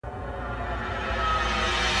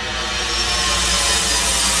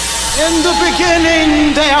In the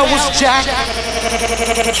beginning there was Jack.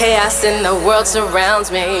 Chaos in the world surrounds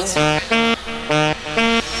me. For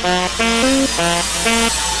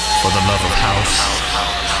the love of house,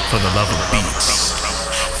 for the love of beats,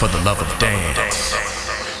 for the love of dance.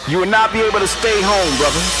 You will not be able to stay home,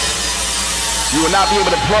 brother. You will not be able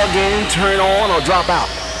to plug in, turn on, or drop out.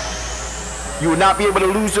 You will not be able to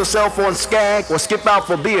lose yourself on Skag or skip out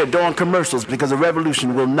for beer during commercials because the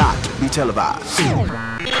revolution will not be televised.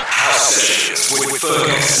 House Sessions with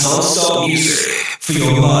Fergus. Non-stop music for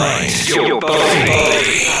your mind, your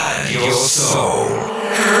body, and your soul.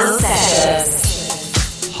 House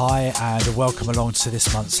Sessions. Hi and welcome along to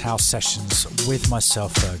this month's House Sessions with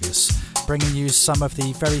myself, Fergus, bringing you some of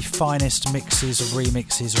the very finest mixes,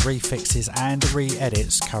 remixes, refixes and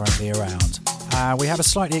re-edits currently around. We have a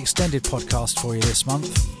slightly extended podcast for you this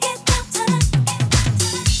month.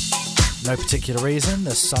 No particular reason,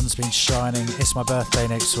 the sun's been shining, it's my birthday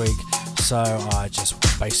next week, so I just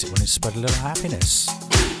basically wanted to spread a little happiness.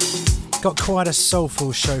 Got quite a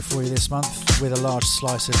soulful show for you this month, with a large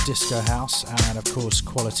slice of disco house and of course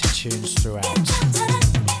quality tunes throughout.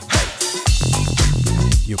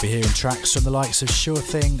 You'll be hearing tracks from the likes of Sure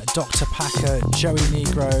Thing, Dr. Packer, Joey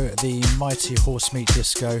Negro, the Mighty Horsemeat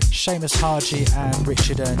Disco, Seamus Haji and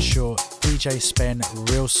Richard Earnshaw, DJ Spen,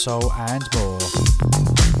 Real Soul and more.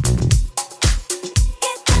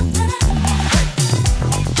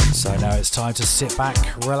 So now it's time to sit back,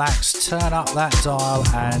 relax, turn up that dial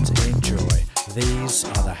and enjoy. These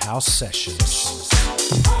are the House Sessions.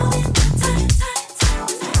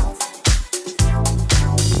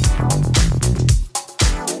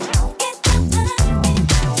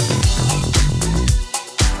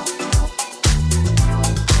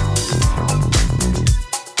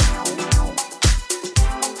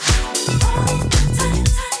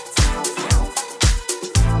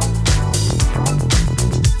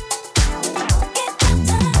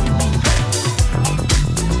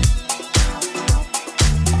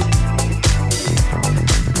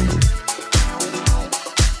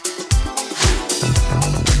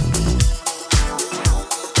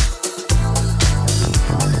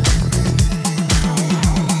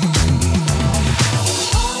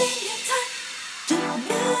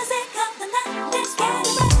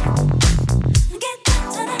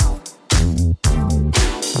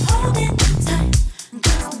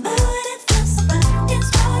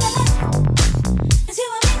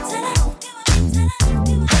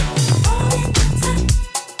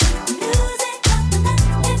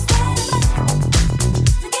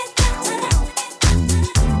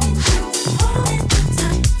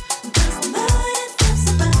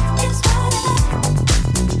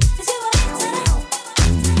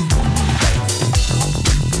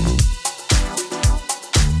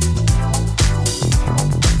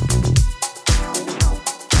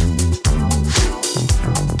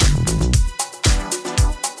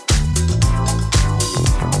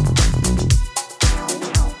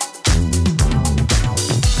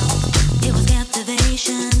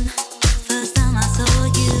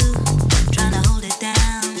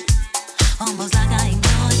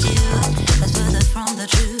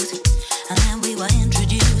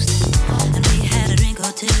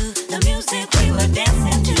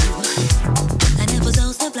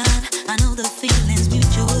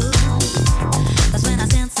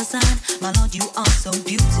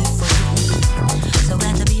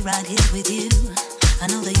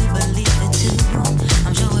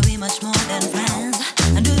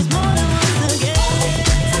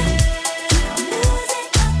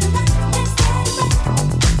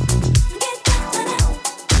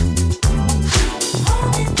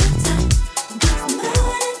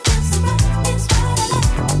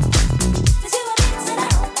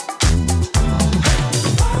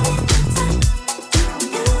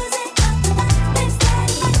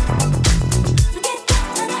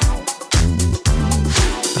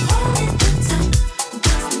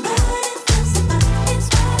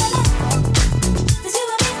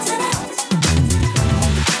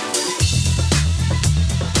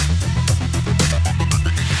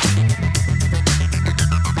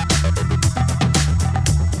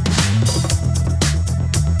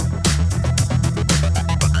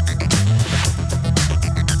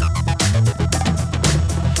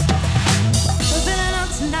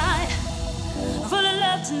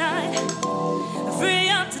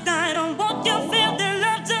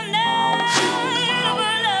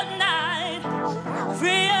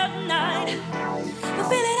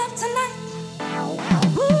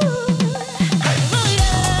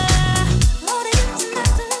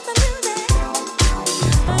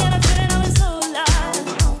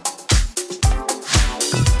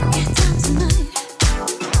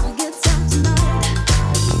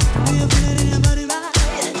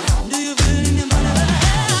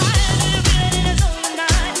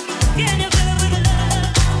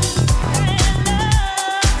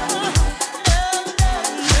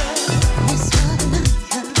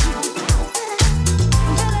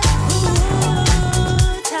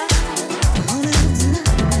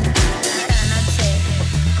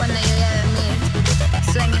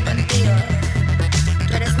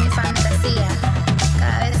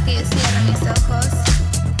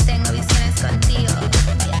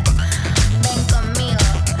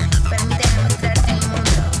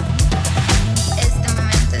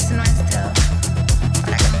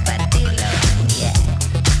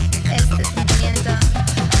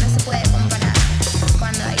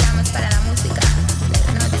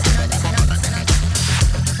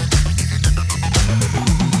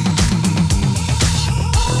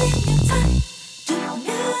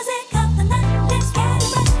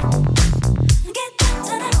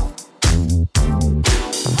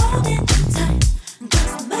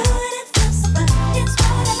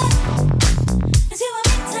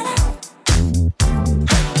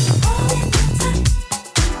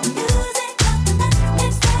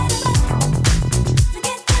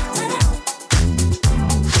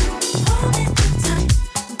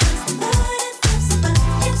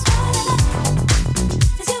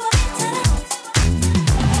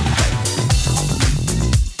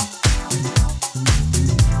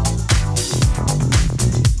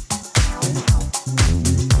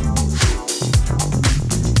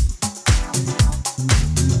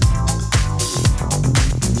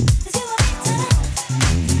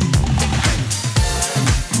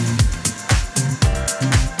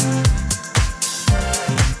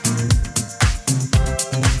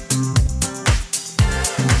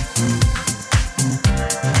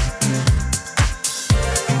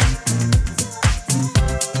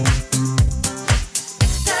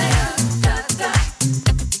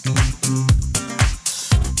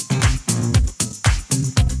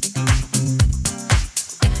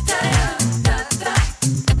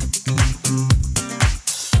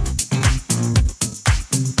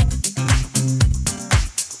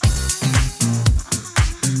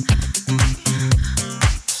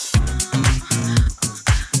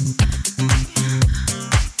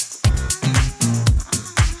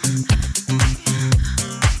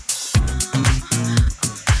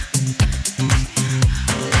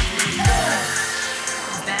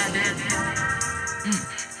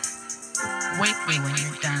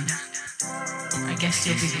 guess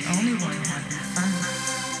you'll be the only one having fun.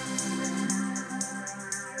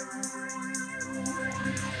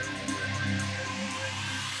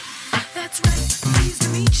 That's right, pleased to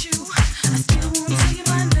meet you. I still won't tell you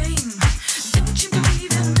my name. Don't you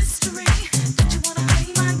believe in mystery? Don't you wanna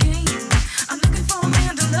play my game? I'm looking for a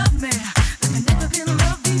man to love me like I've never been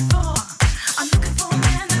loved before. I'm looking for a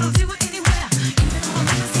man that'll do it anywhere, even on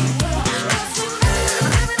a fantasy world. 'Cause tonight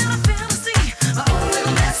I'm living in a fantasy, my own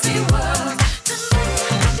little nasty world. Tonight,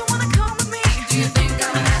 don't you wanna come with me? Do you think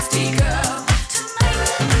I'm a nasty girl? Tonight,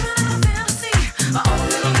 I'm living in a fantasy, my own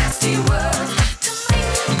little nasty world. Tonight,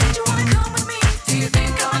 don't you wanna come with me? Do you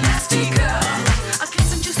think I'm a nasty girl? I guess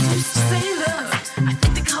I'm just used to sailors. I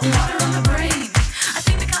think they got water on the brain. I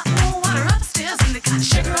think they got more water upstairs and they got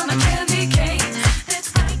sugar on the candy cane. That's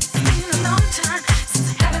right, it's been a long time since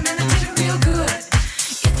I had a man that did it real good.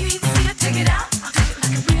 If you ain't seen it, take it out. I'll do it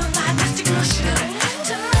like a real live nasty girl should.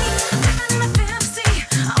 Tonight, living in a fantasy,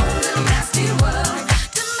 our own little nasty world.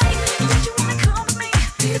 Tonight, don't you wanna come with me?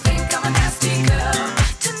 Do you think I'm a nasty girl?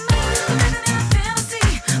 Tonight, living in a fantasy,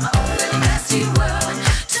 my own little nasty world.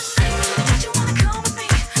 Tonight, don't you wanna come with me?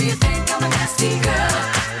 Do you think I'm a nasty girl?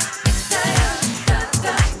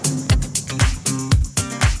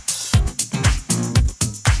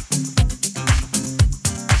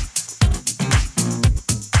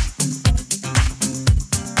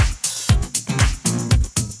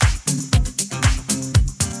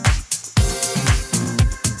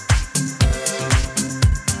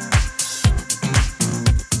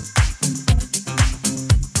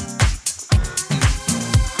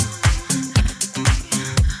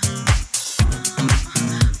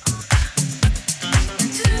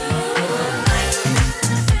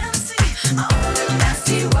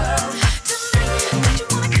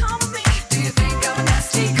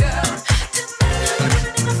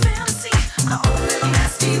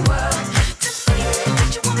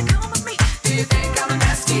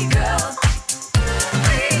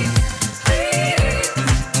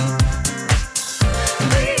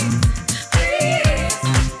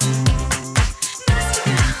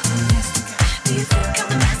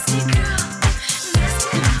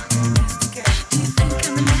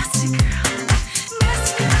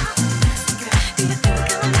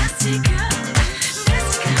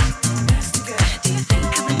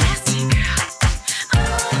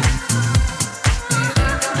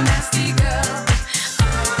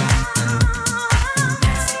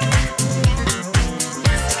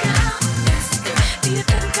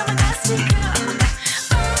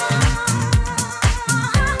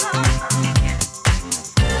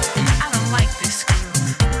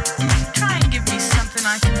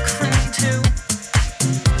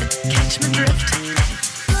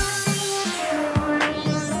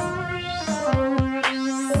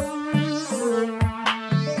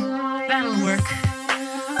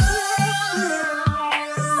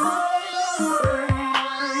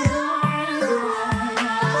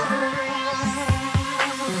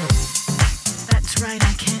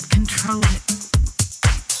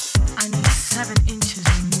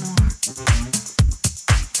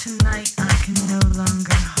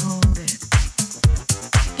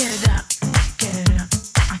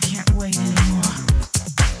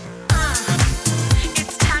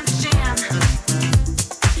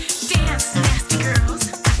 Nasty girl.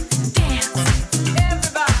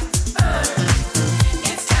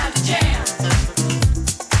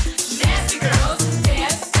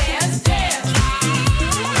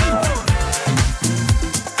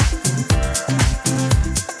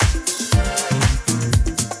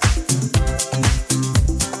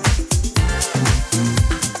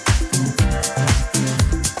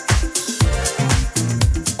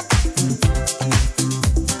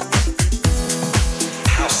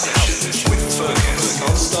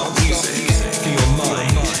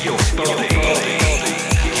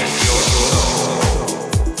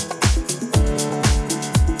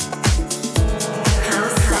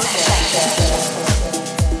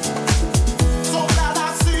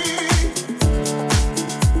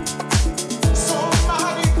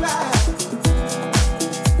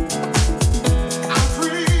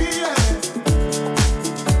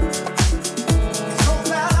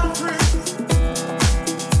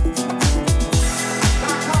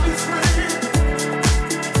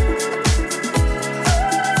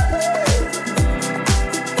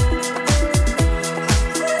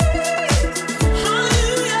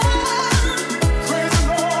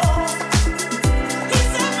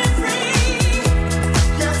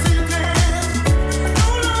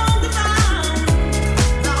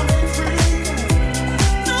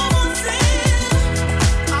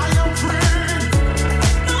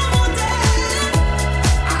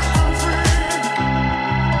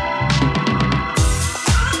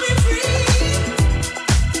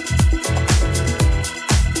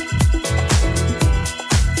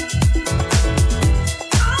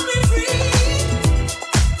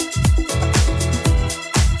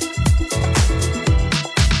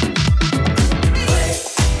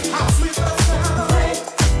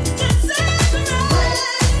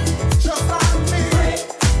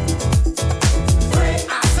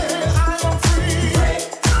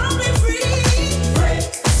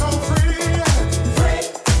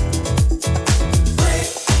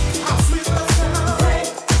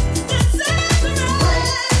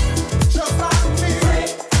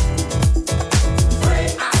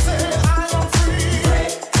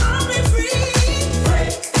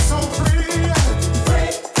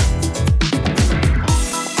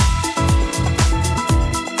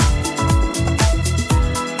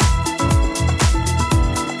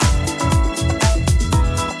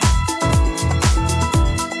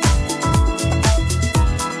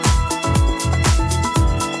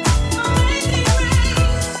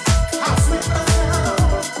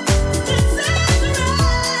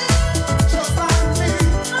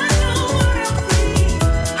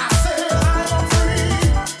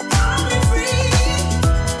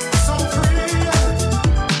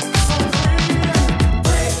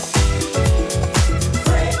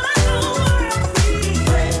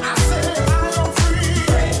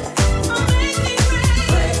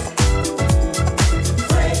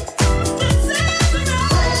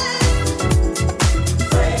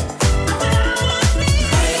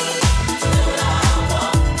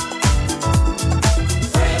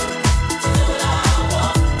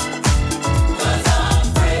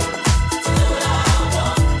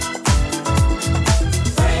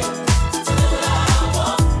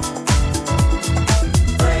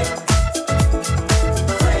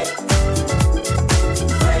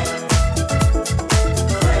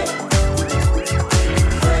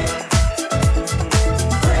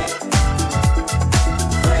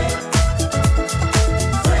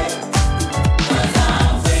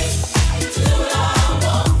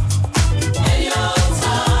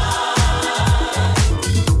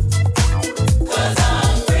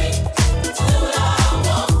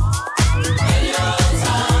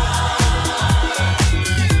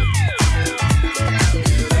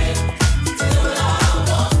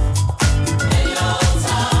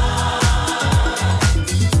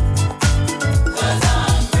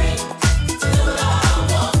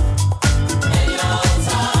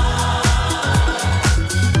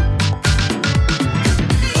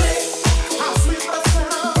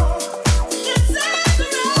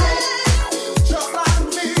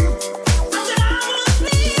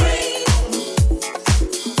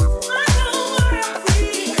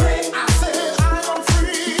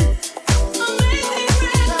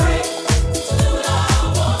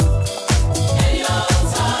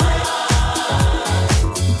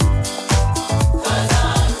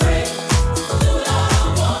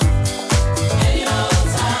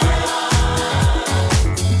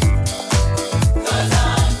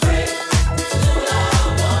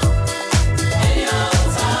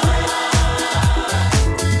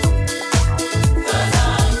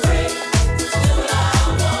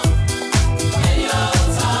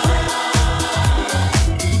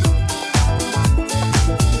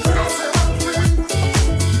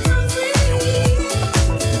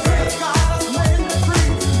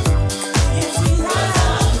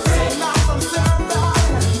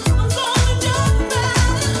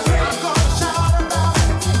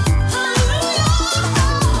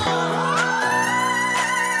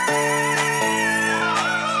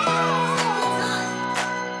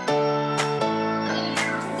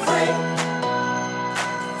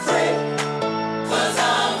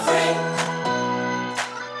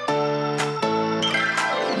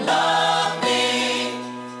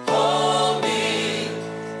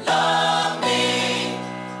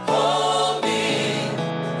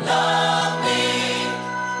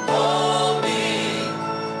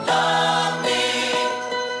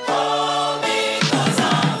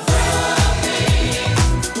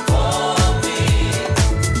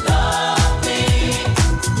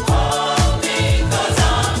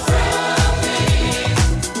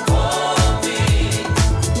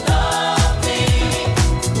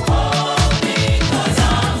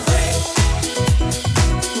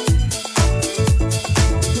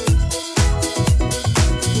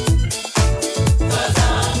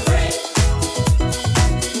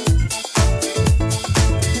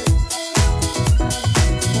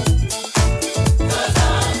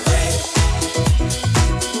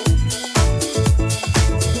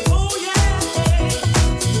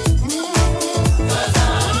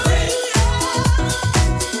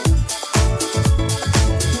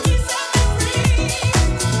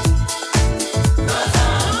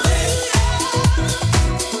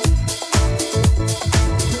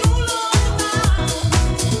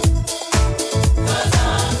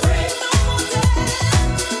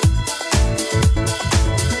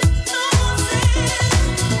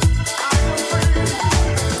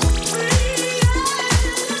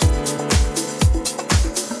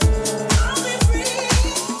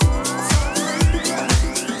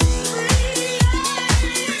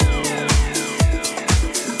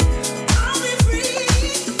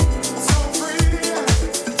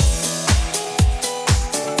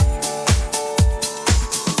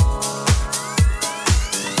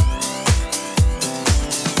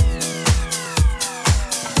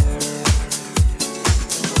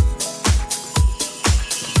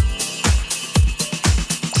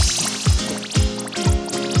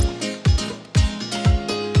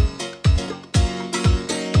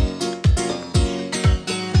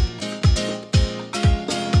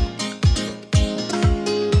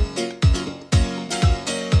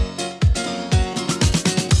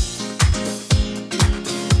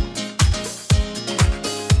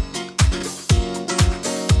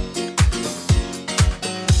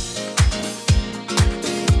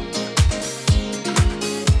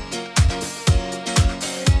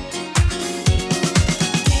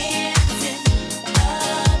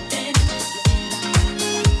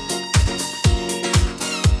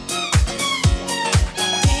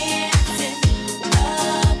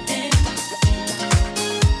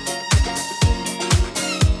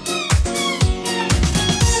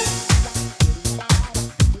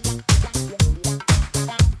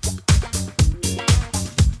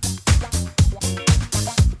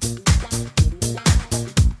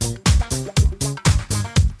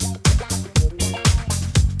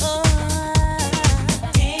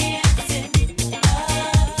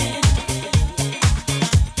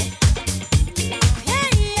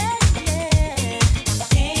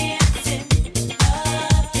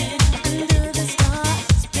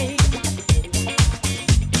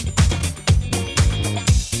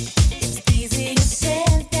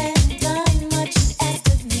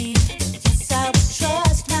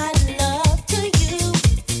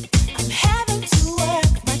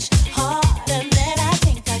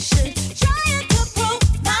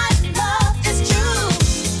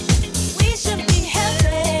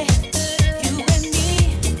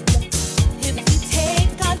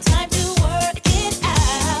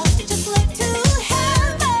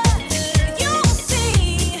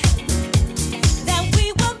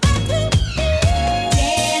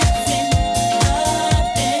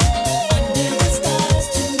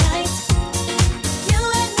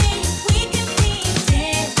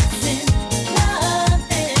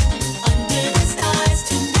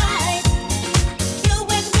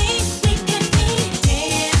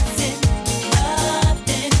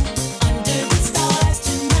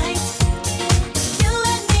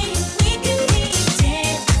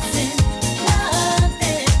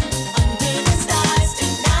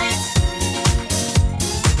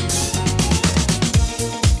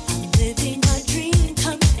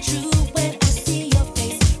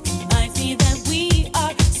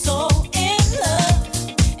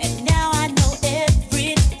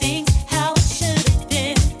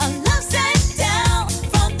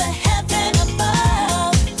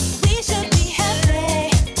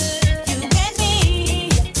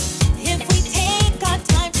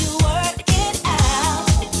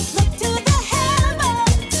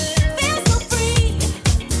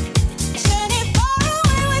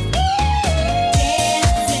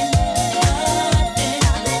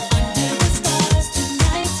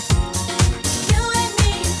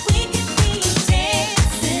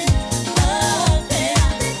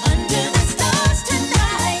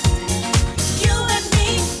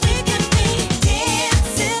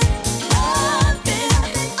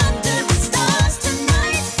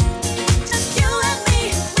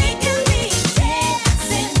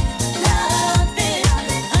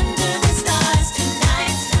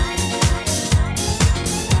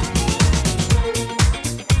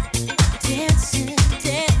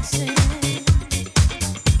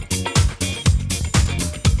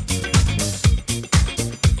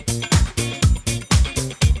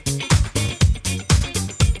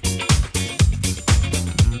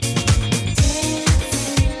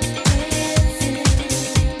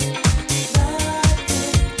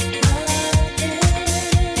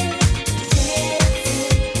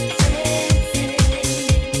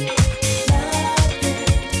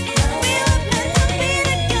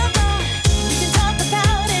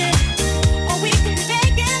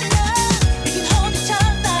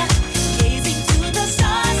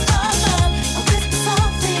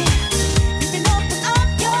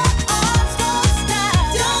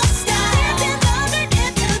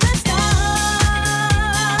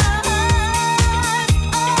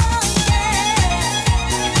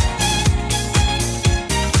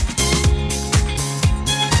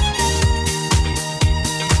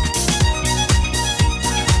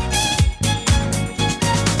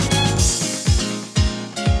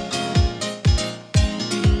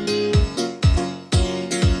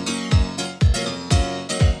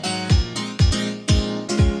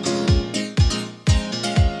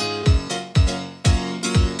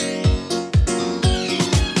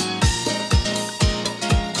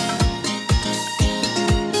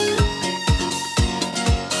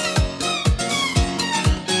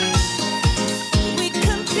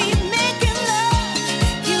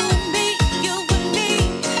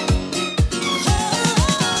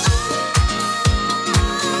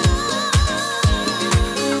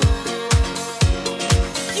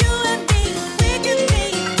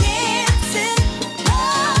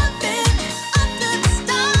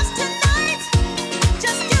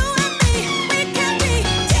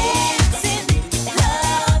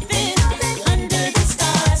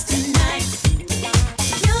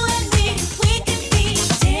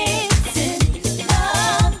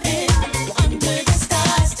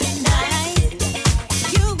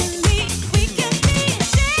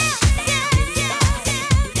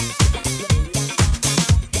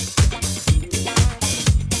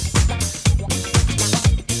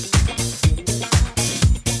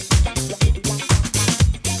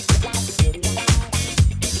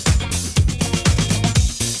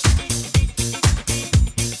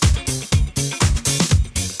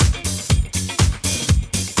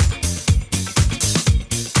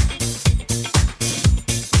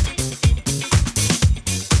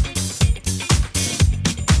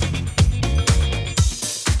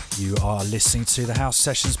 You are listening to the House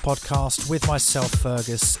Sessions podcast with myself,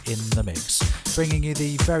 Fergus, in the mix, bringing you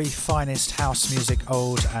the very finest house music,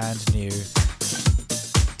 old and new.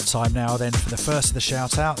 Time now then for the first of the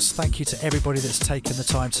shout outs. Thank you to everybody that's taken the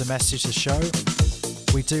time to message the show.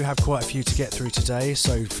 We do have quite a few to get through today,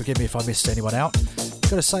 so forgive me if I missed anyone out.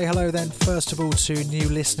 Got to say hello then first of all to new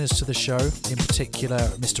listeners to the show, in particular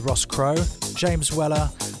Mr. Ross Crow, James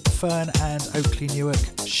Weller, Fern and Oakley Newark,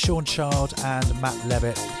 Sean Child and Matt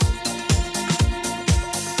Levitt.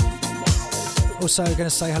 Also going to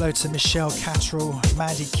say hello to Michelle Catterall,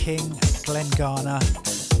 Mandy King, Glenn Garner,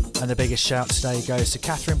 and the biggest shout today goes to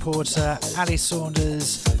Catherine Porter, Ali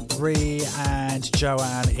Saunders, Ree and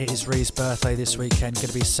Joanne. It is Ree's birthday this weekend, going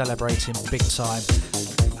to be celebrating big time,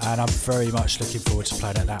 and I'm very much looking forward to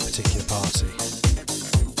playing at that particular party.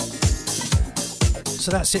 So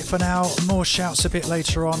that's it for now. More shouts a bit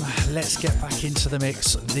later on. Let's get back into the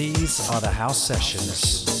mix. These are the House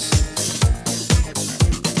Sessions.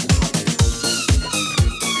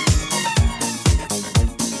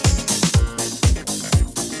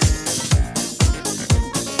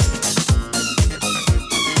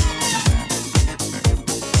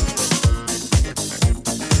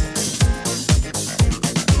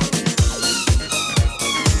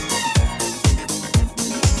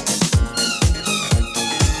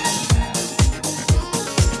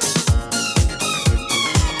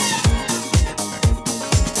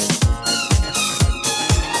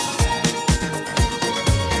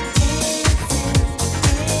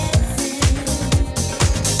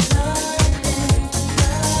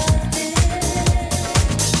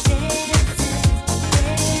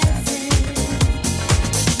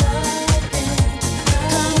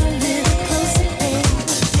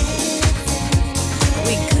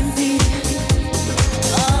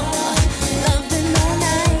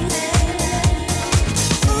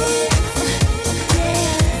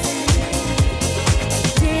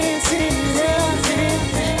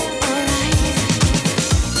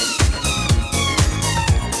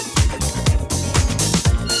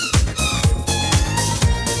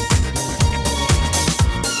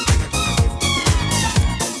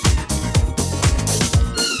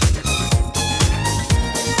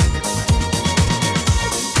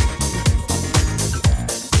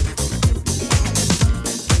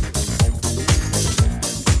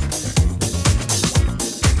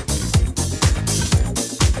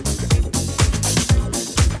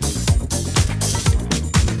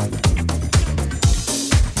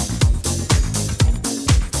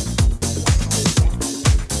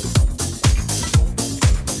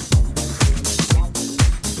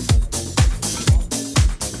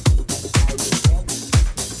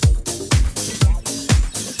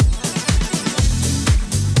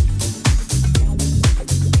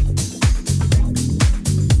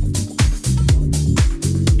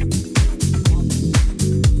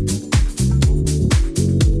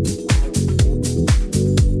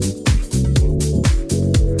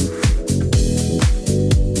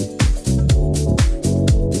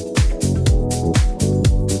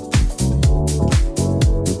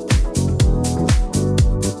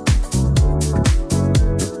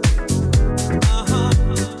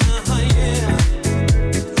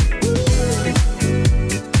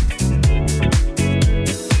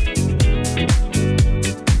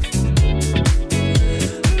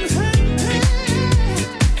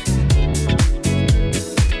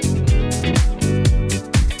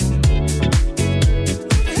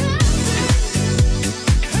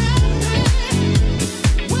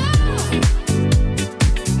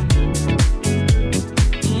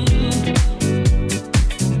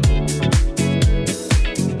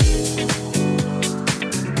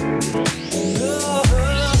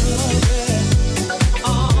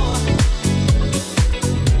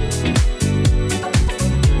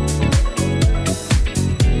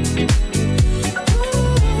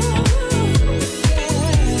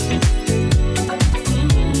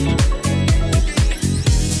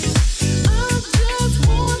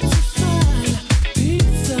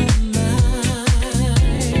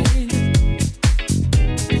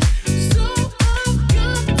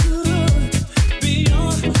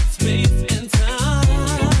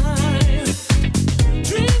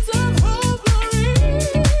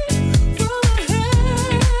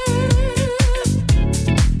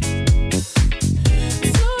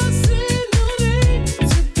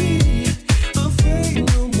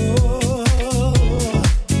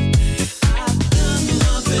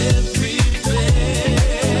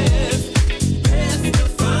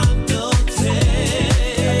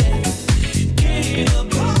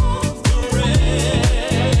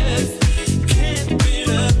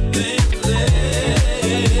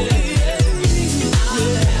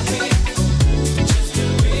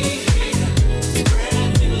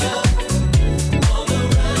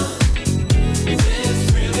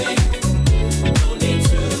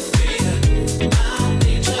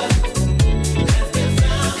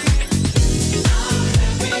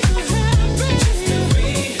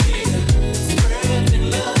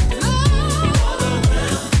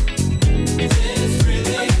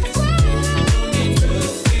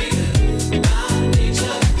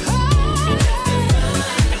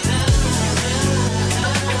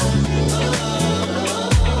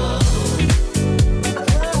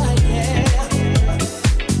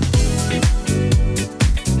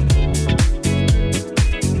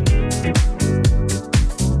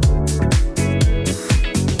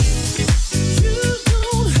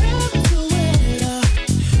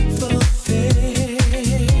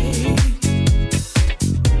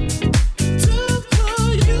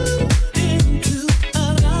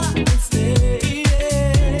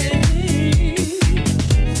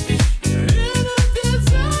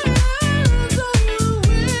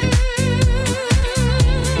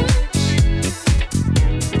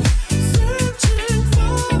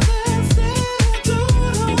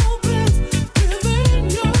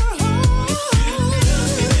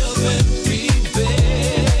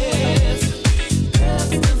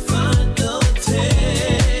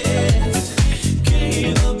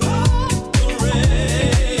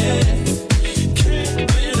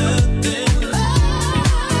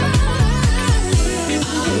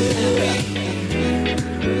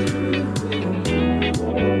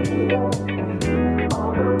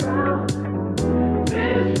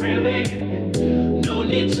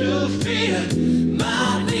 need to fear.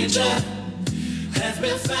 My nature has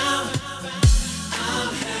been found.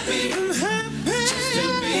 I'm happy just to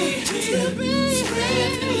be here,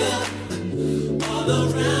 spreading love all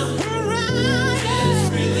around. It's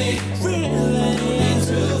really, no need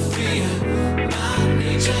to fear. My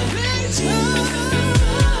nature has been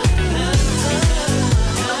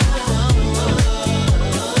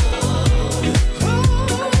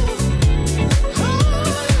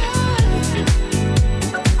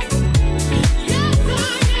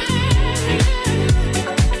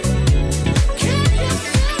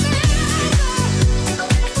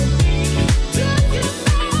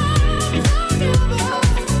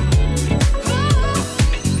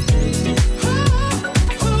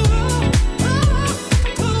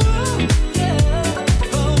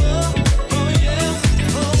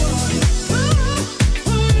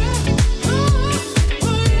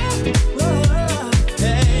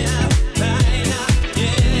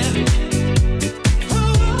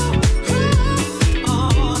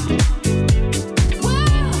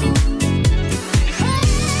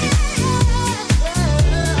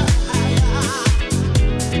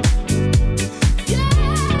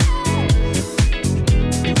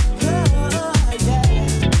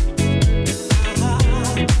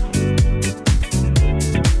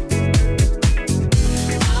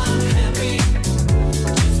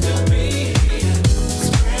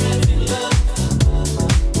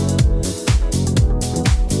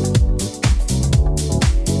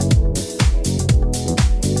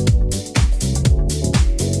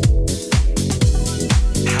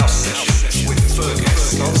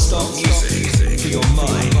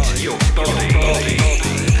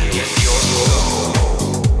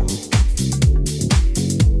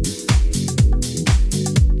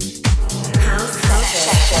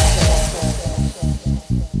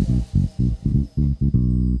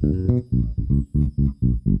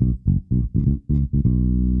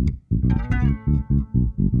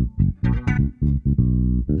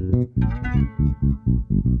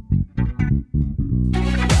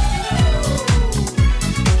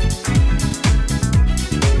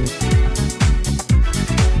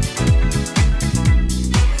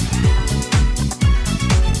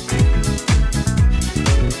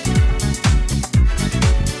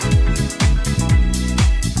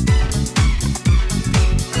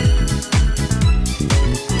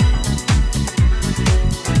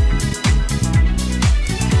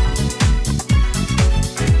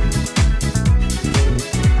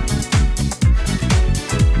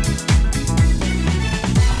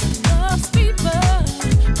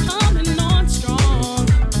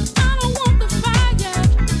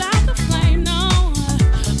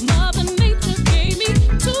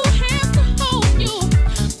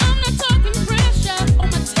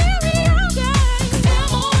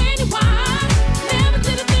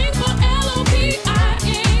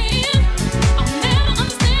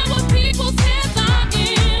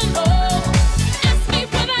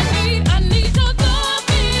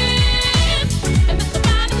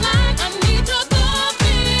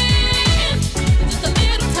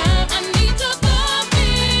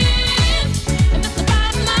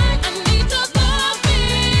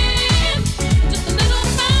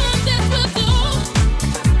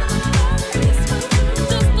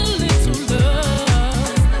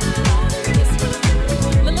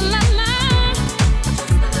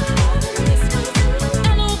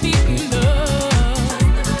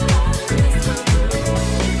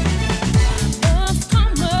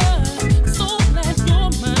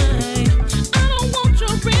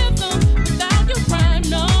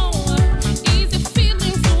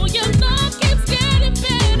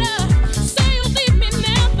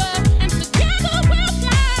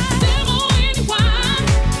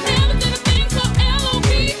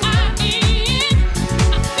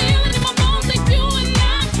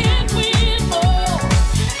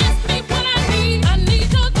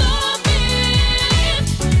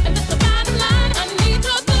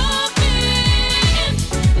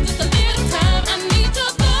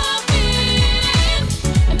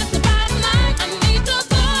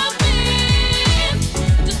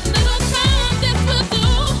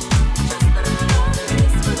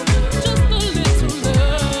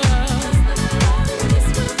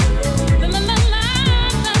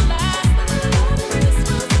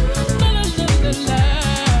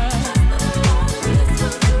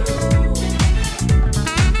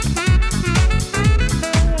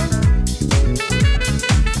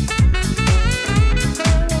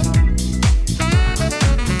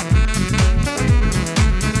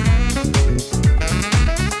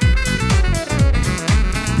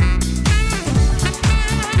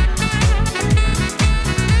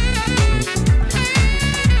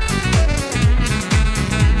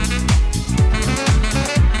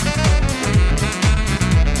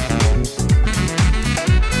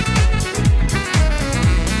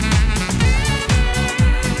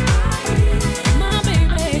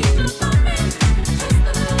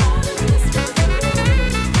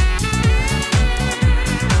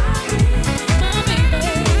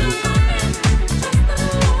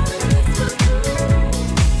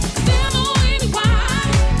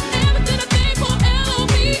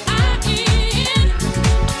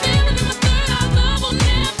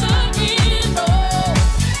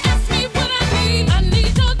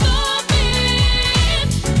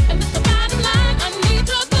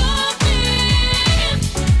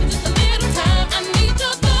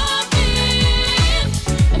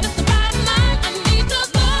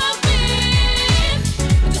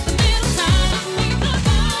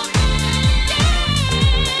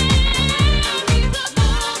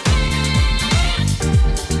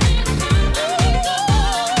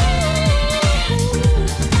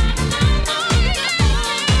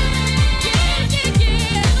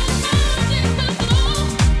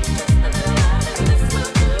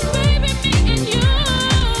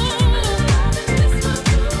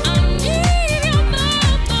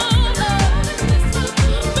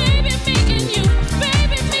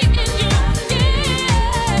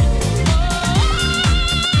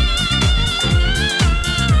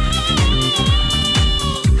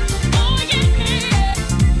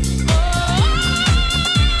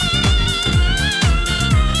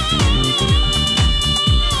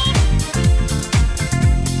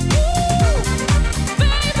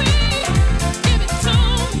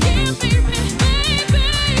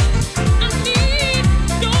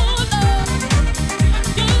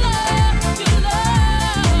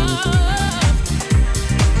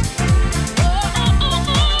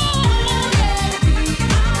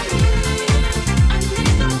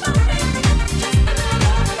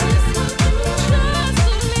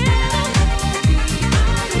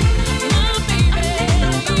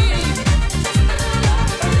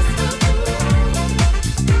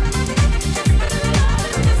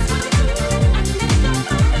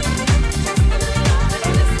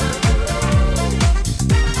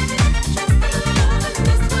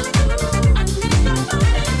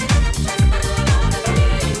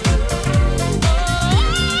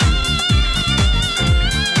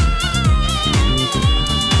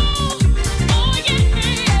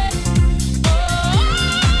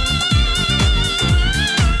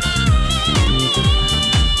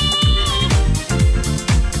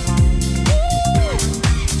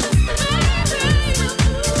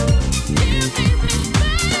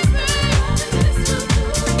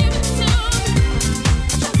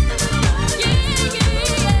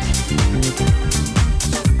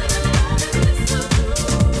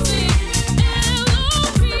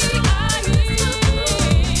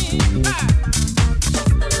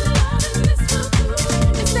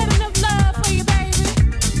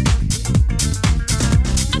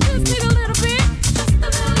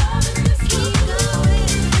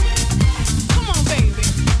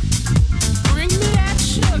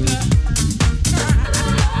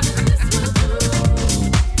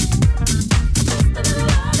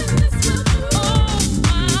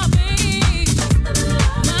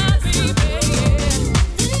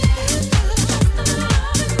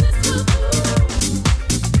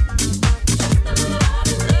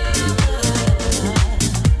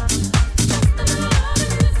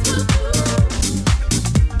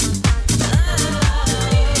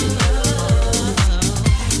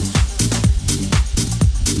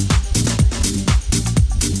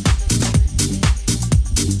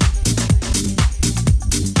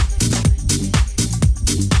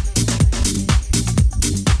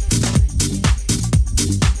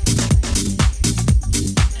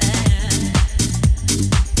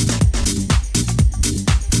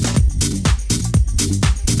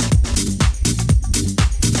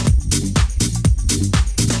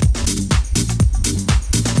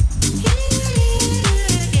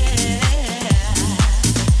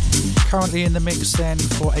Currently in the mix then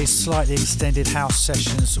for a slightly extended house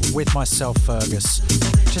sessions with myself, Fergus.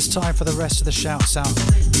 Just time for the rest of the shouts out.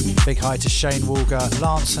 Big hi to Shane Walger,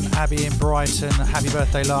 Lance and Abby in Brighton. Happy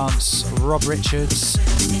birthday, Lance. Rob Richards,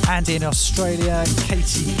 Andy in Australia,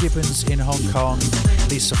 Katie Gibbons in Hong Kong,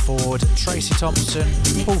 Lisa Ford, Tracy Thompson,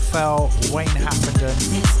 Paul Fell, Wayne Happenden,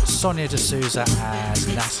 Sonia D'Souza and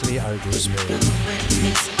Natalie Oglesby.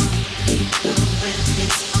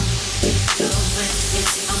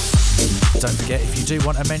 Don't forget, if you do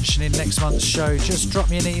want a mention in next month's show, just drop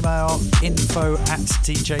me an email,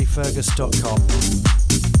 info@djfergus.com.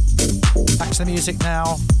 Back to the music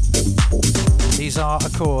now. These are,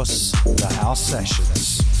 of course, the House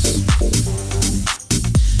Sessions.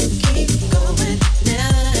 Keep going,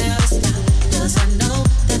 never stop, 'cause I know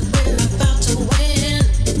that we're about to win.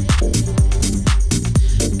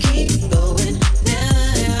 Keep going,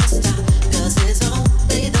 never stop, 'cause it's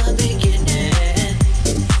only the beginning.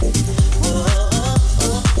 Whoa, oh,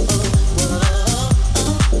 oh, whoa, oh,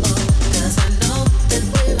 oh, 'cause I know that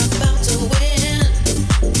we're about to win.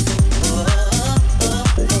 Whoa, oh, oh,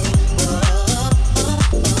 whoa, oh, oh,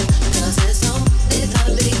 'cause it's only the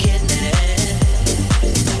beginning.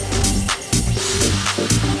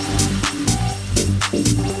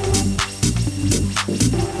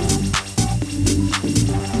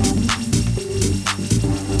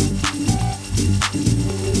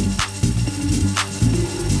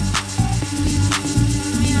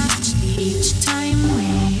 Each time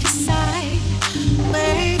we decide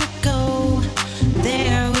where to go,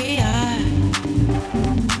 there we are.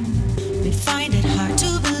 We find it hard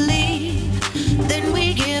to believe, then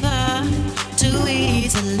we give up too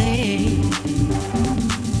easily.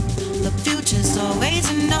 The future's always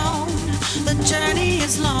unknown, the journey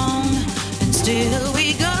is long, and still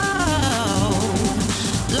we go.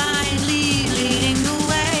 Blindly leading the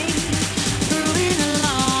way, moving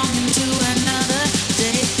along into another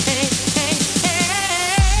day.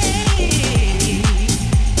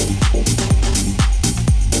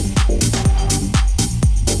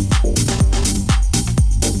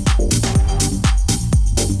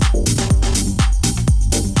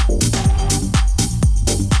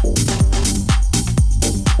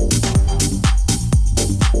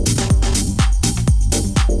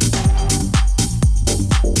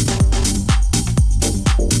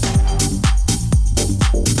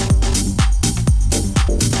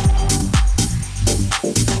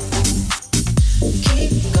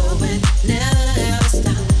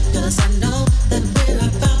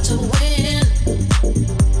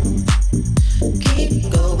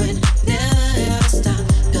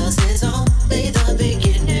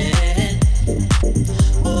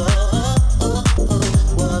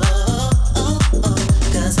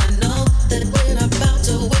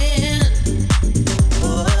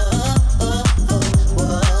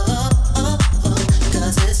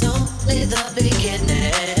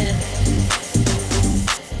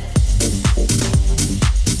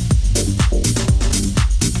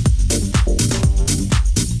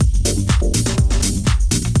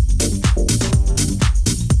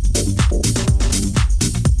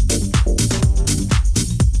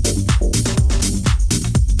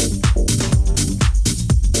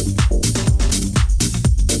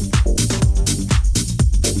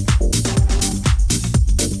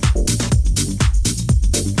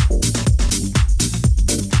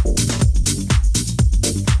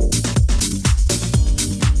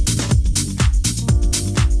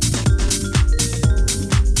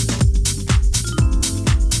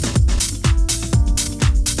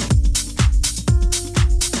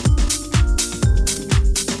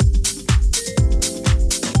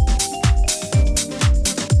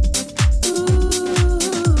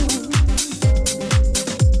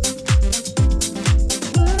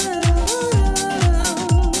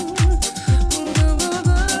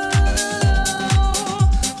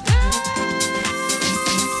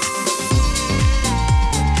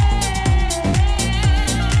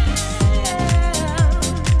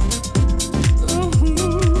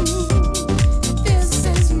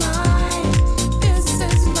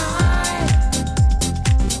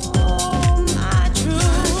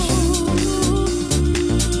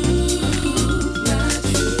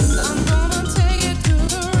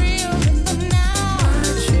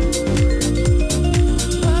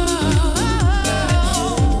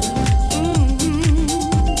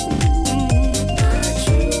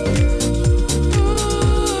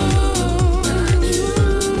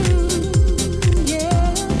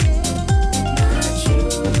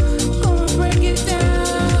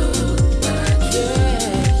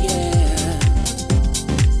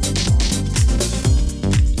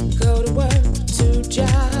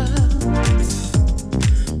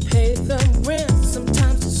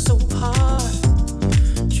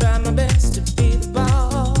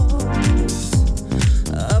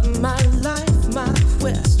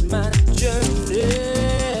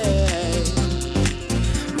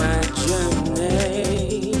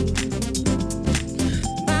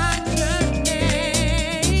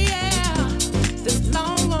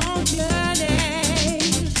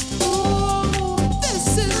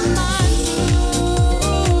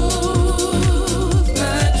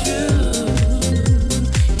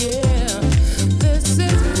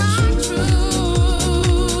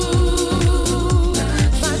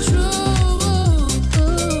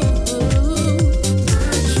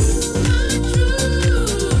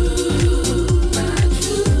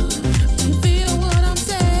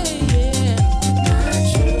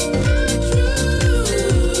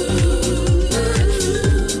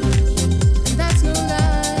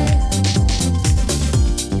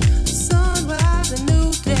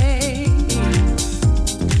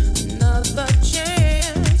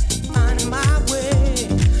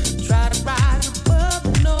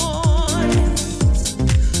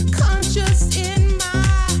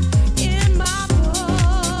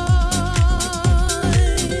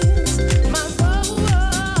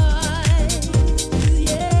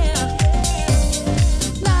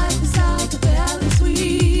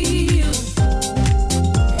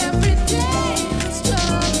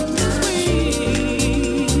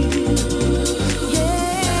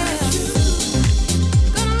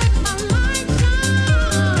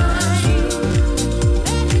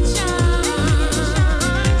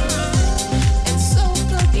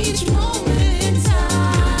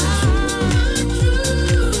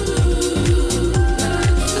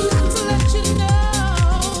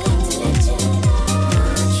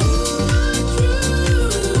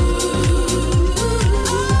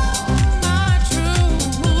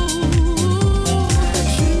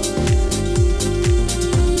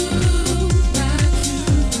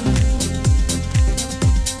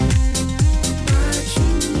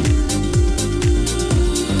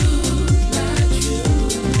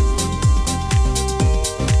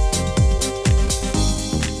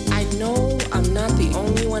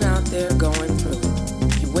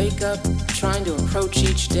 trying to approach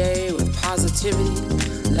each day with positivity,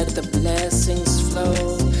 let the blessings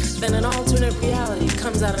flow. Then an alternate reality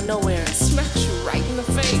comes out of nowhere and smacks you right in the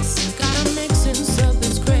face. Gotta make sense of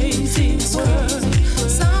this crazy world.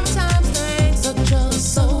 Sometimes things are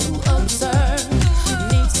just so absurd.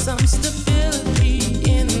 Need some stability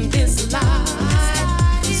in this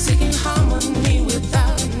life. Seeking harmony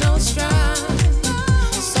without no strife.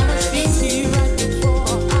 So much beauty right before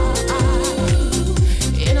our eyes.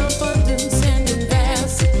 In abundance and in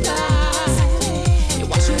vast supply. It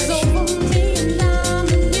washes over me and I'm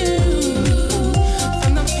immune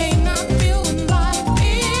from the pain I feel.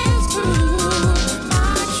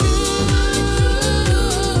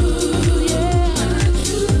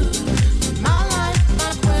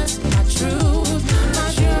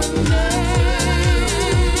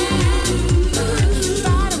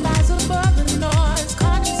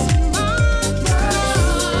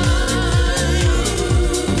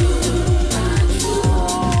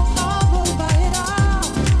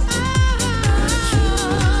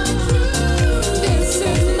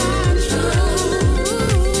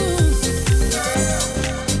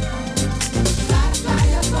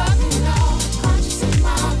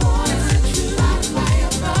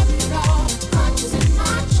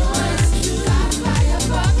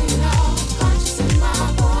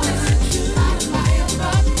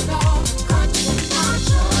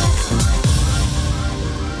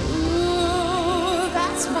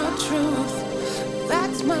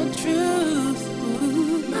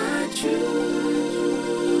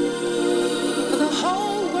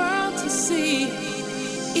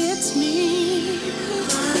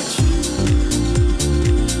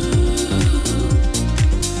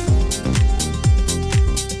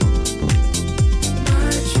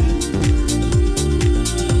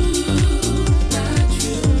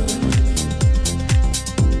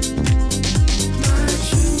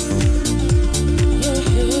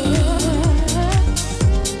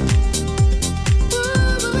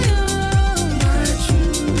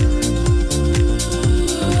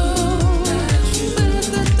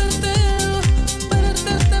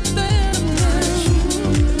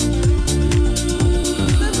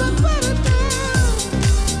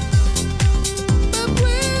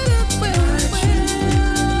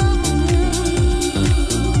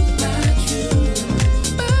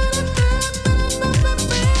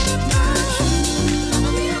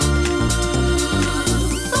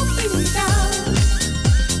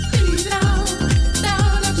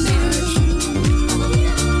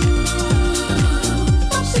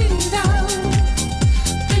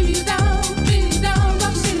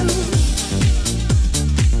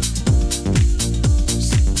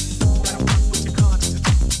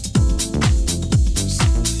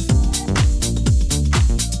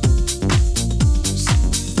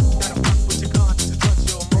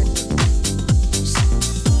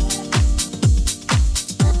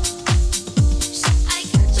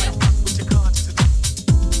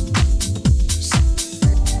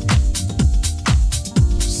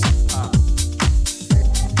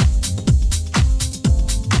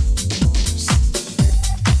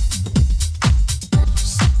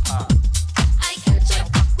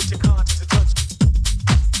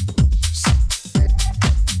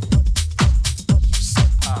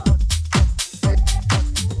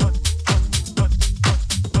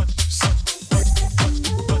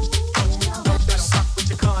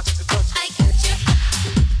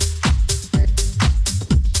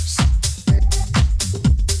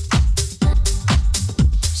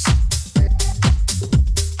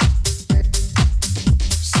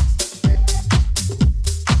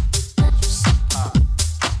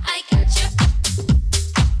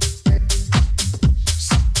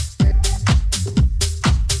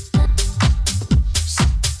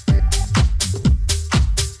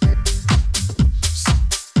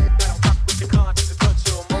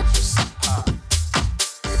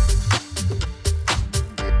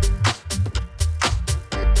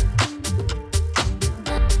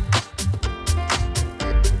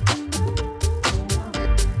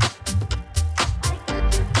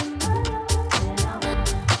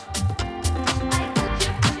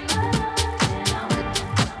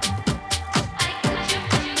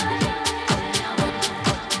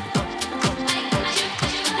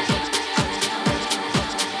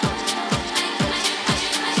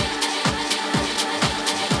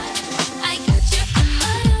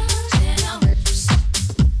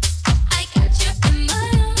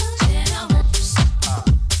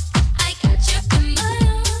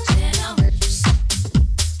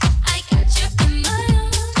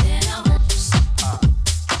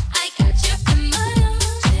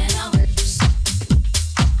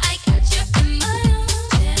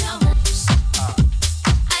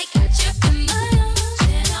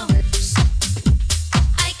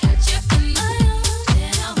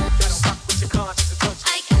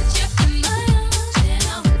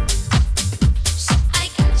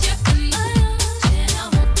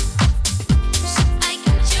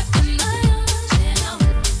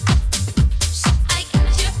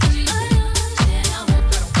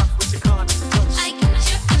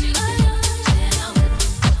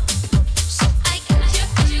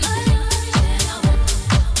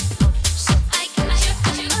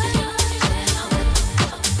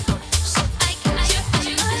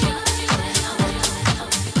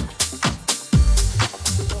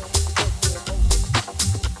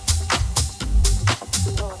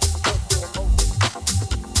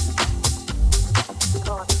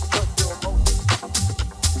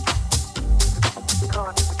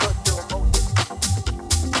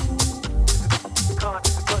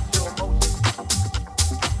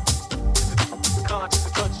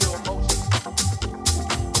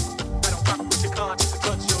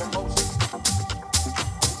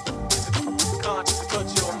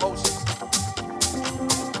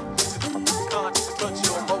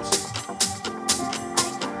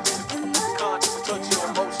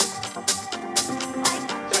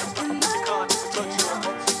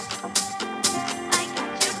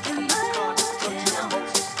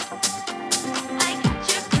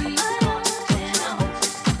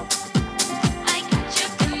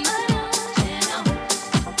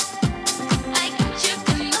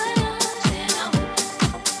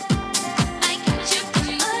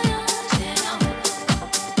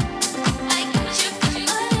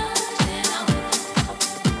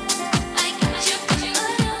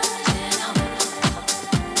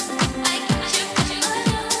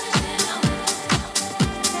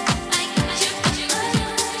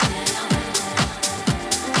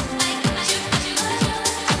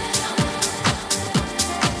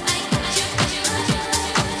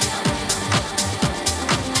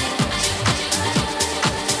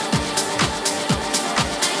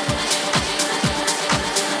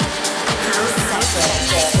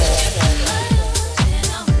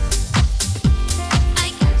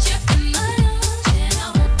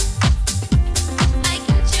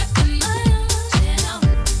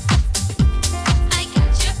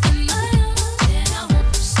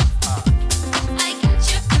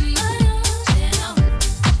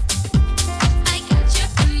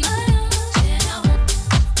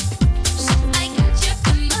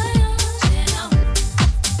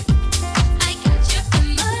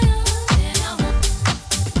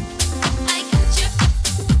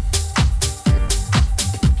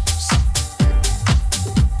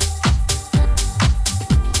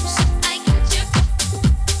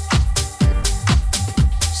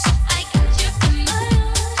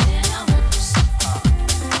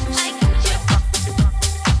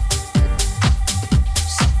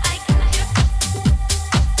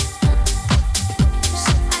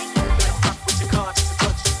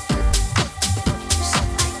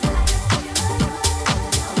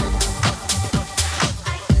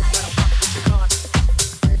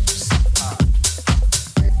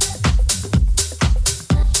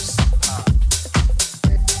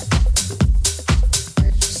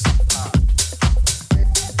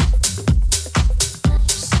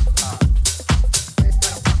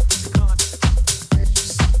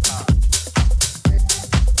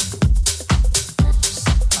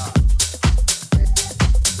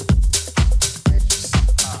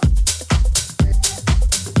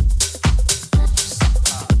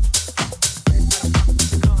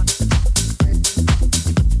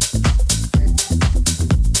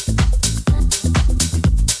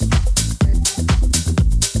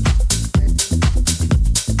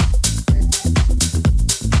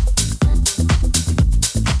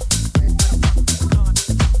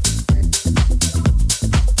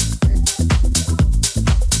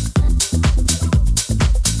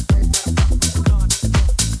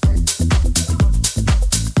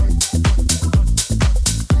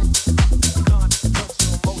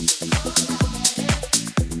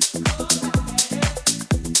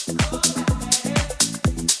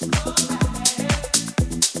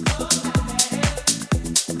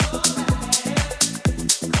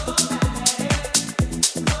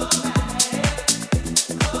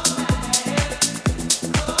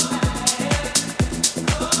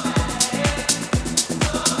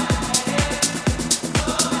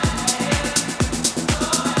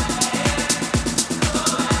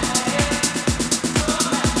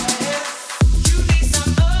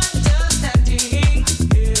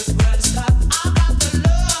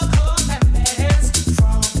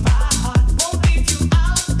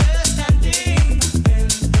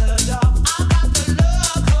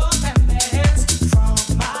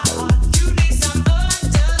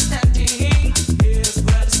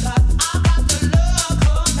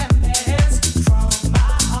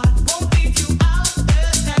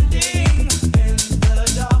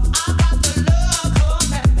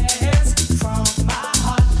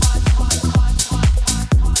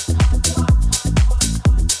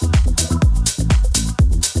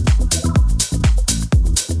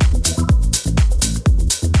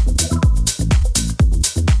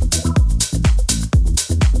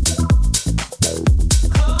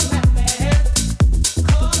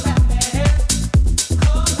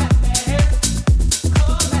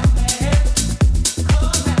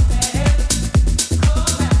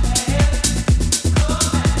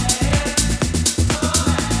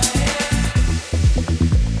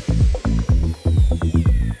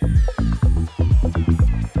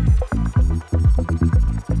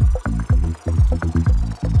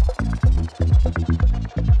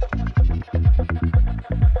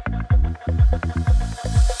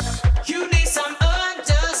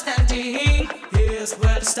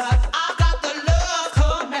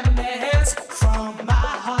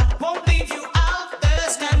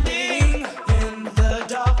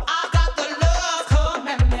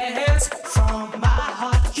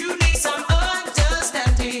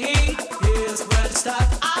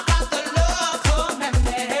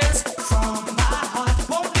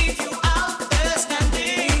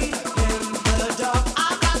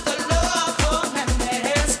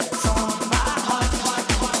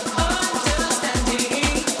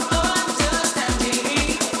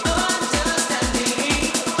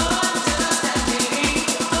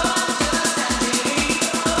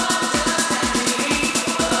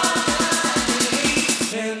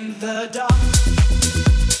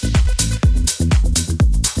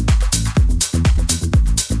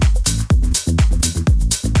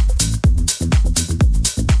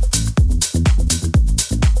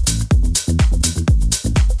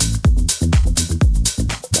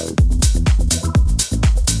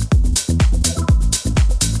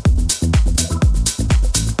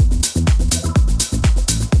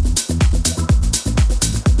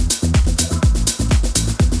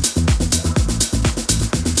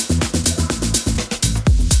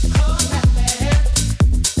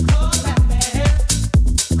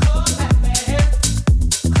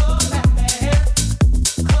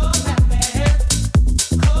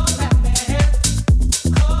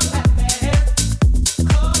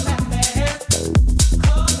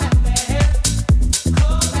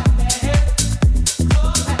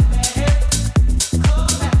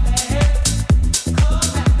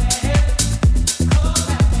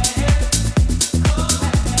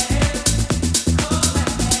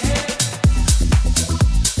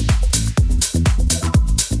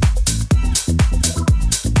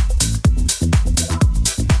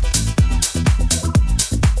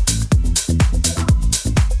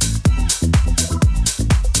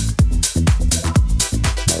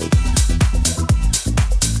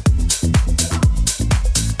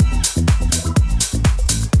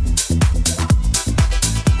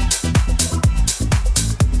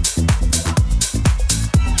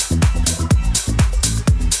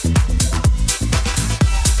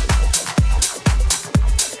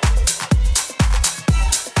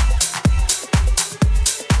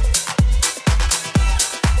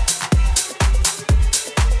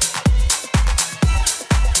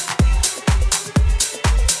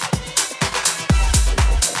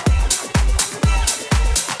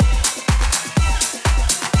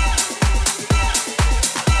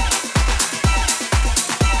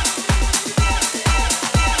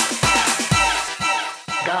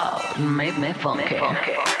 Make me funky.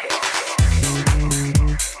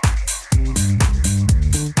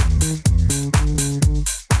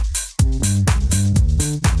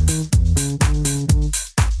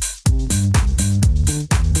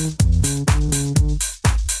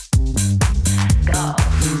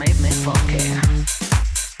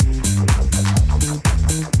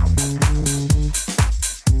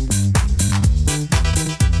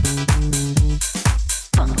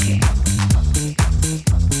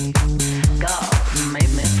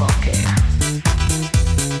 Make me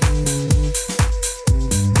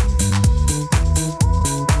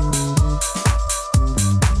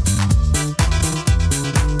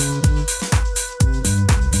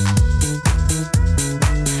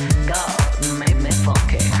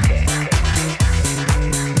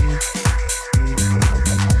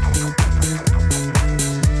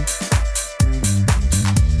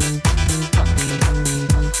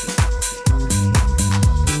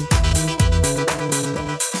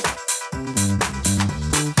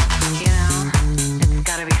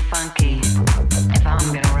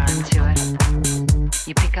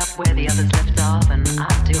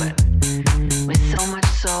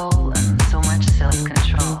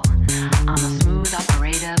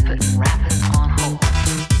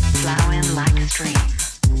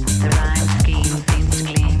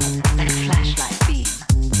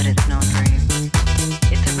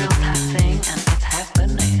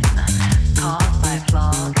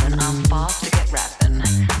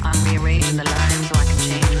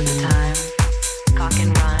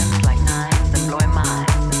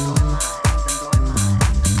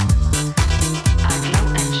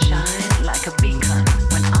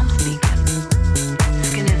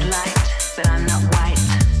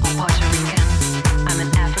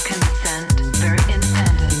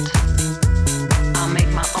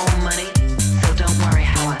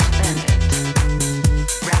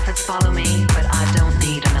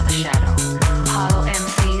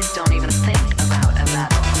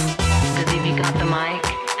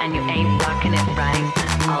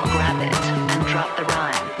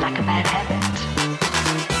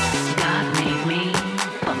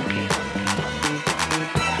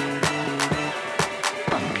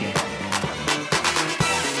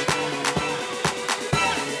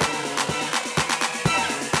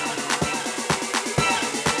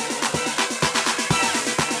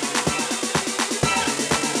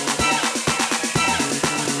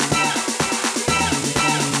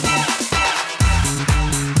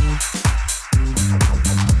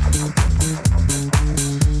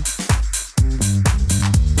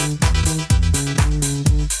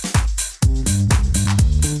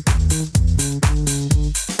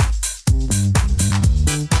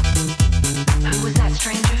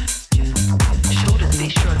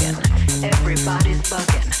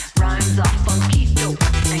rhymes are funky, dope,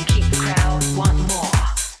 and keep the crowd want more.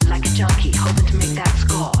 Like a junkie, hoping to make that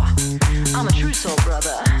score. I'm a true soul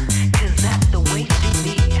brother, 'cause that's the way to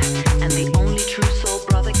be. And the only true soul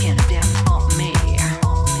brother can dance on me.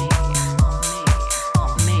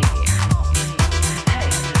 Hey,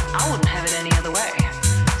 I wouldn't have it any other way.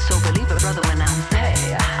 So believe it, brother, when I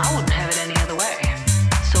say I wouldn't have it any other way.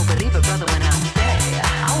 So believe it, brother, when I say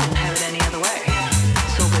I wouldn't have it any other way.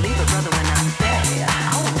 So believe it, brother, when I say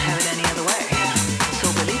I wouldn't have it any other way. So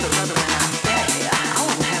believe it, brother, when I say I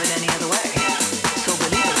wouldn't have it any other way. So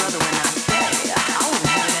believe it, brother, when I say I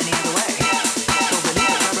wouldn't have it any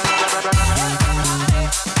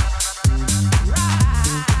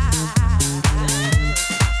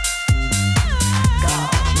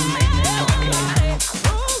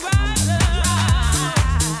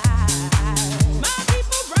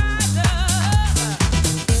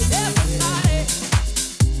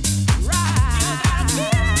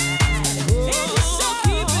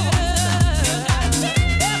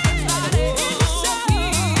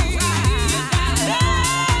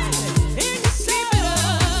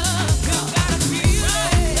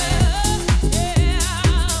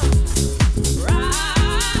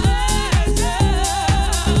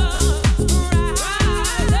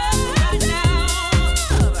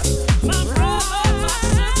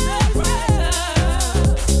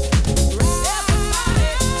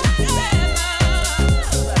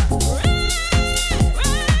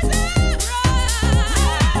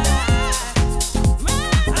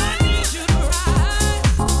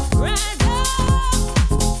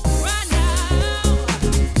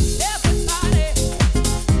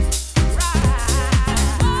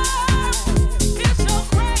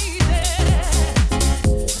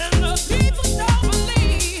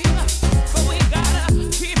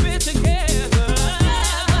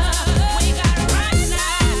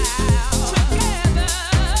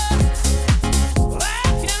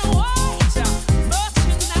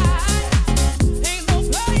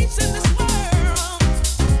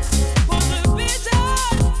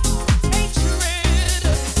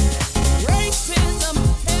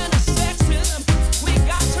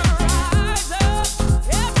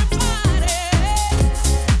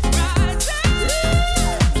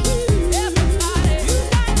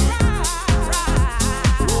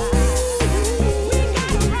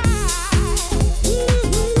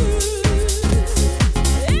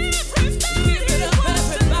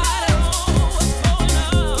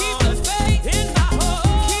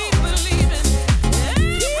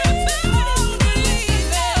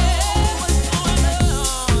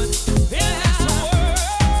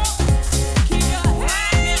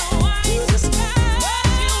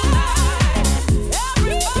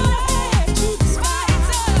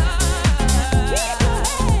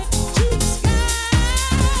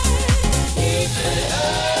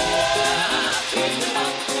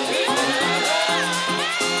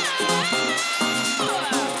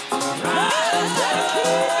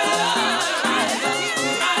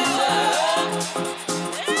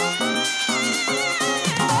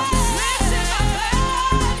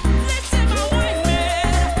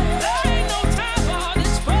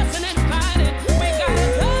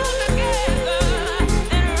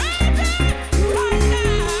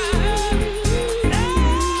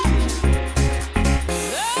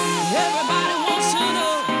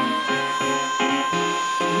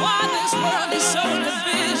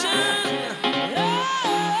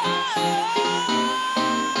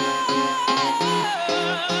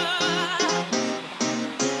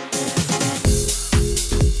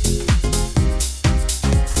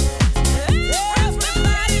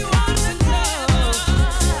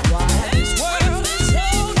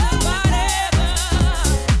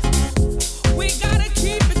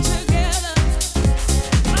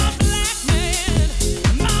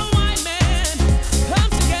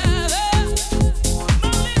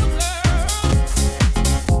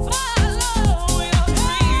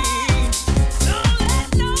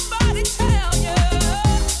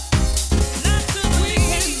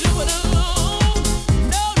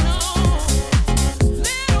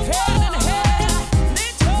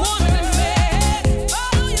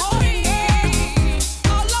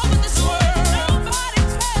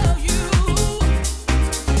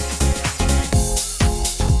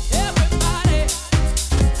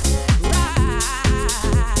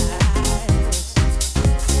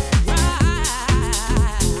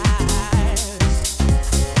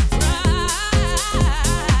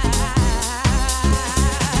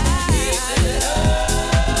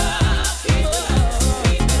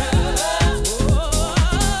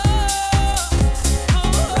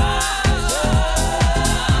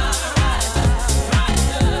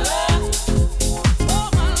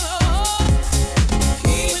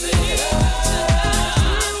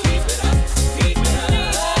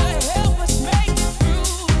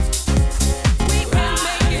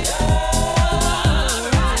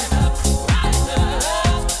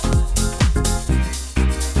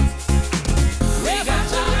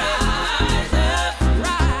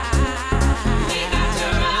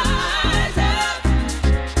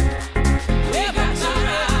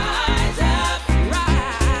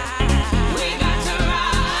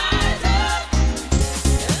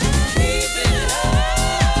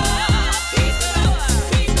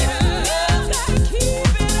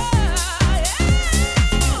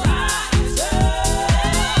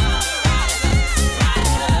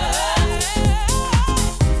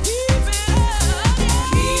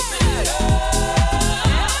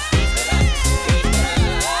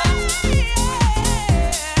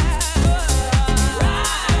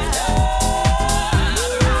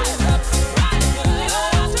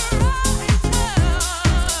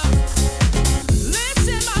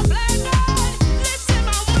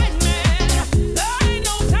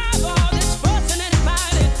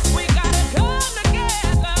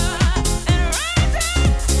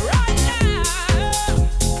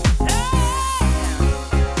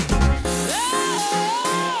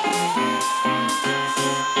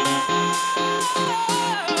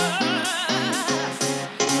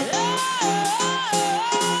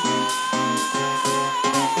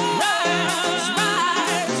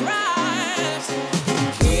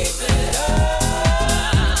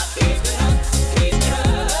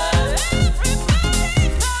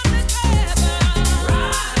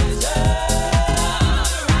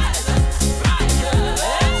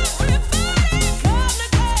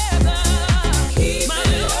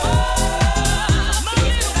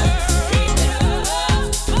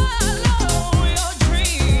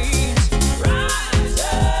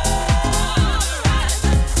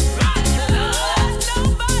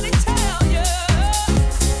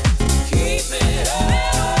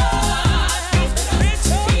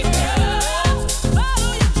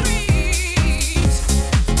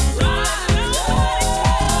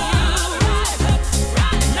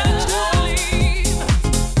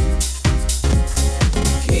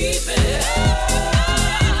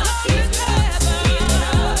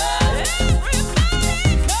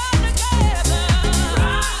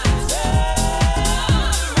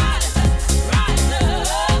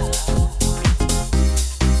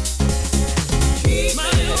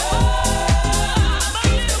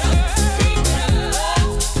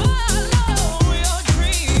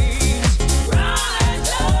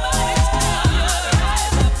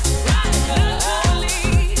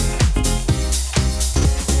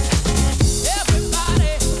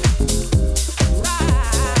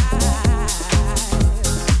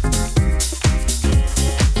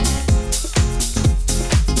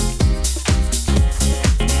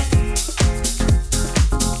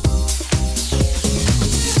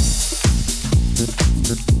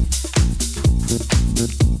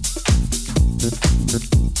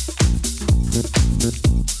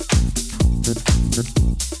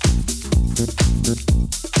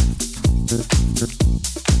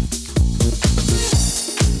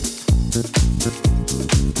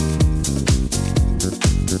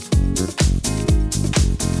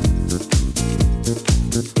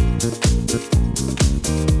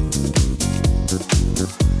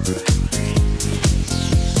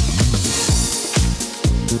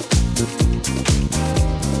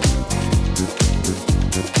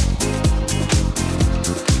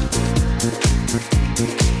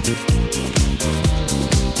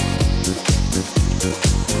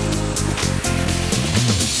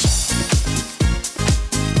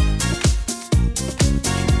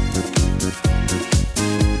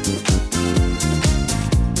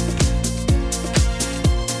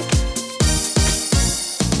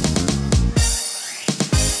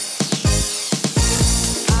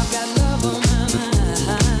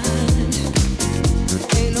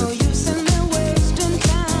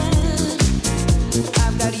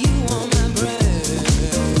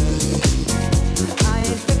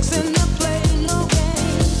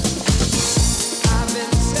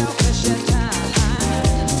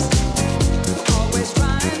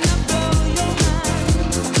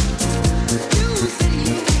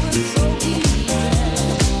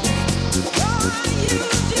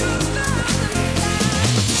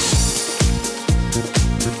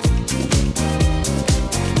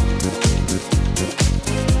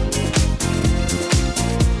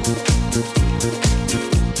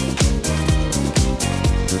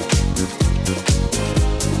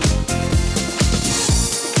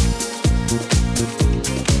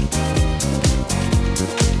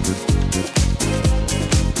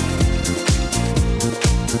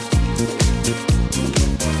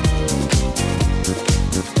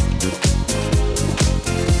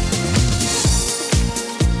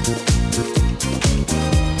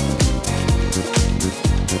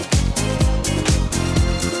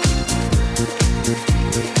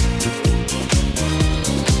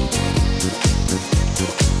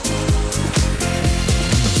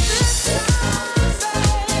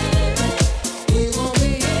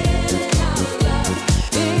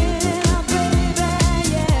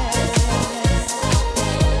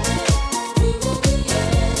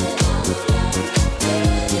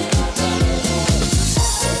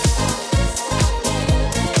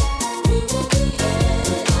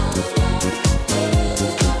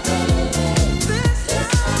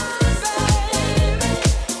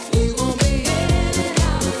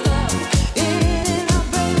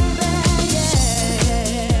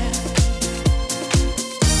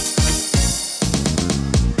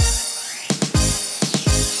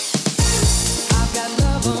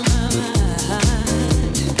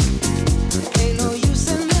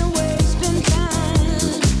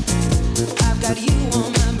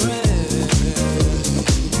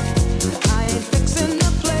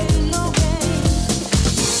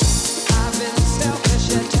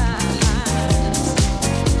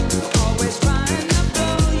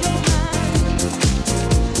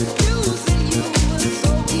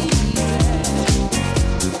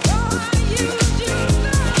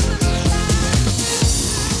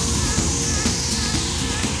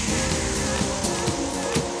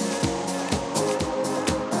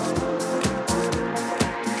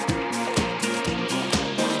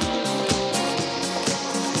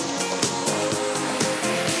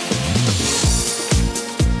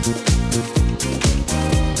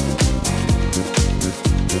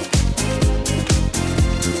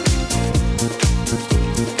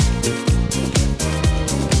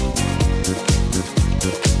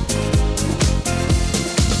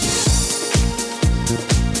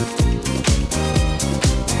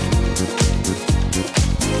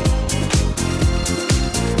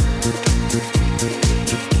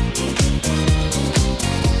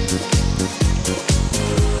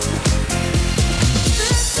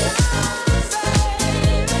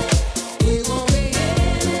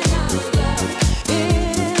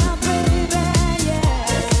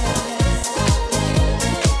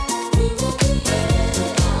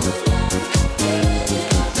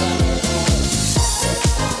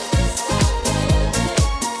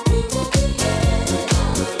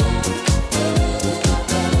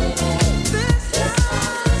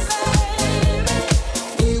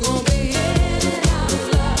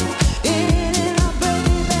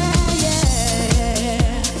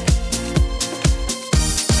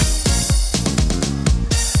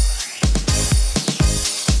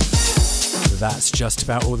just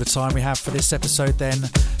about all the time we have for this episode then.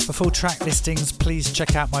 For full track listings, please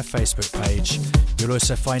check out my Facebook page. You'll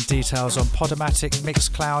also find details on Podomatic,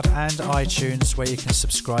 Mixcloud and iTunes where you can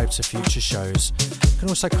subscribe to future shows. You can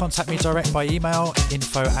also contact me direct by email,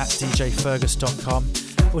 info@djfergus.com,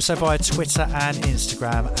 also via Twitter and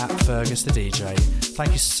Instagram @FergusTheDJ.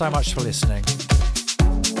 Thank you so much for listening.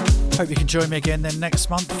 Hope you can join me again then next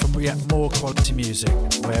month for yet more quality music,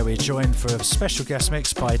 where we're joined for a special guest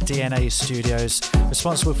mix by DNA Studios,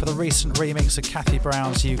 responsible for the recent remix of Kathy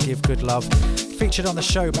Brown's You Give Good Love, featured on the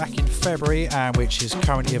show back in February and which is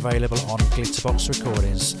currently available on Glitterbox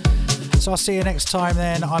Recordings. So I'll see you next time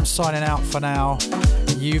then. I'm signing out for now.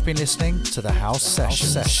 You've been listening to the House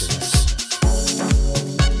Sessions.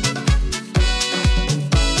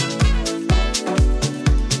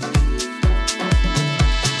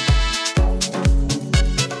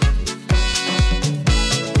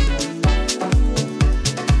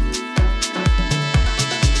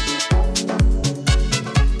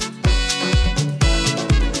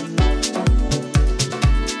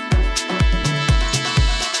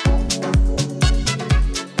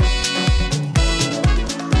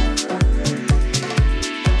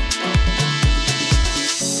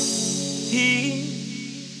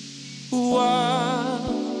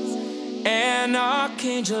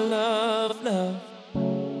 Angel of love.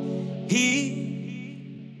 He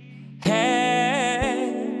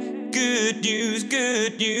had good news,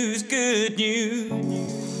 good news, good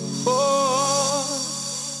news. Oh,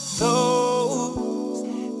 those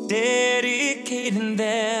dedicating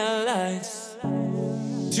their lives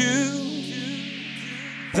to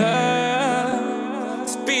the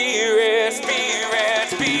Spirit, Spirit,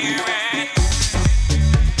 Spirit.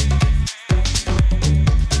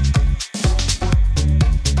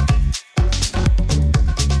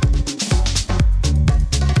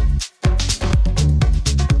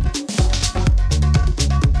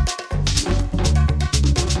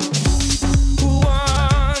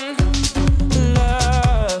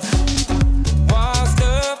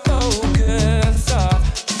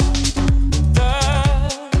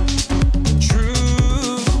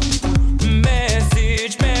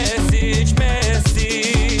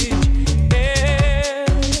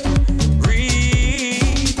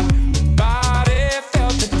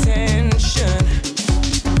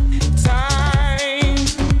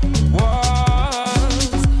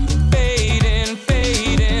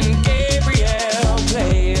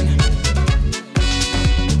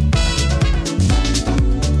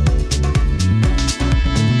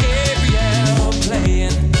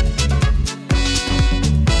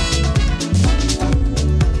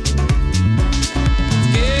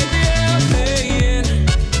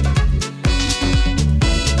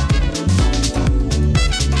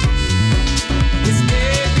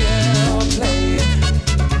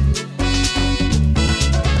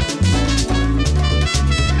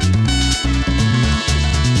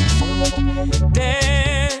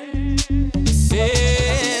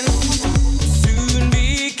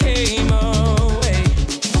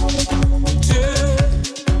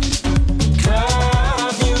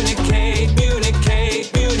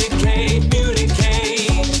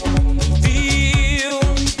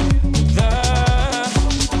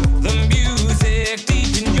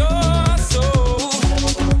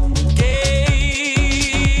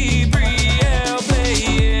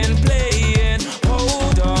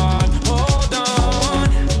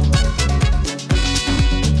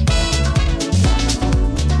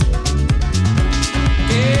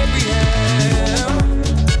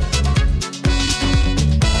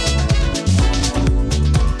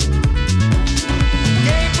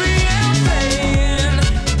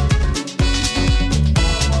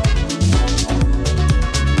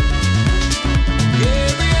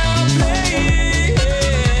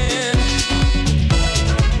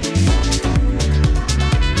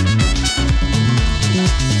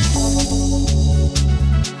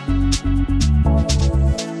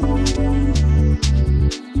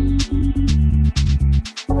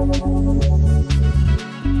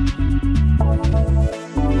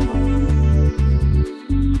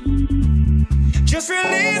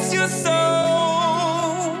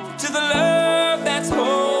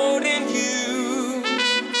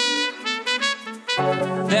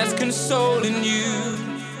 consoling you.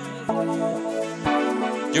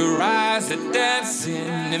 Your eyes are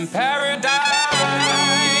dancing in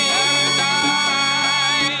paradise.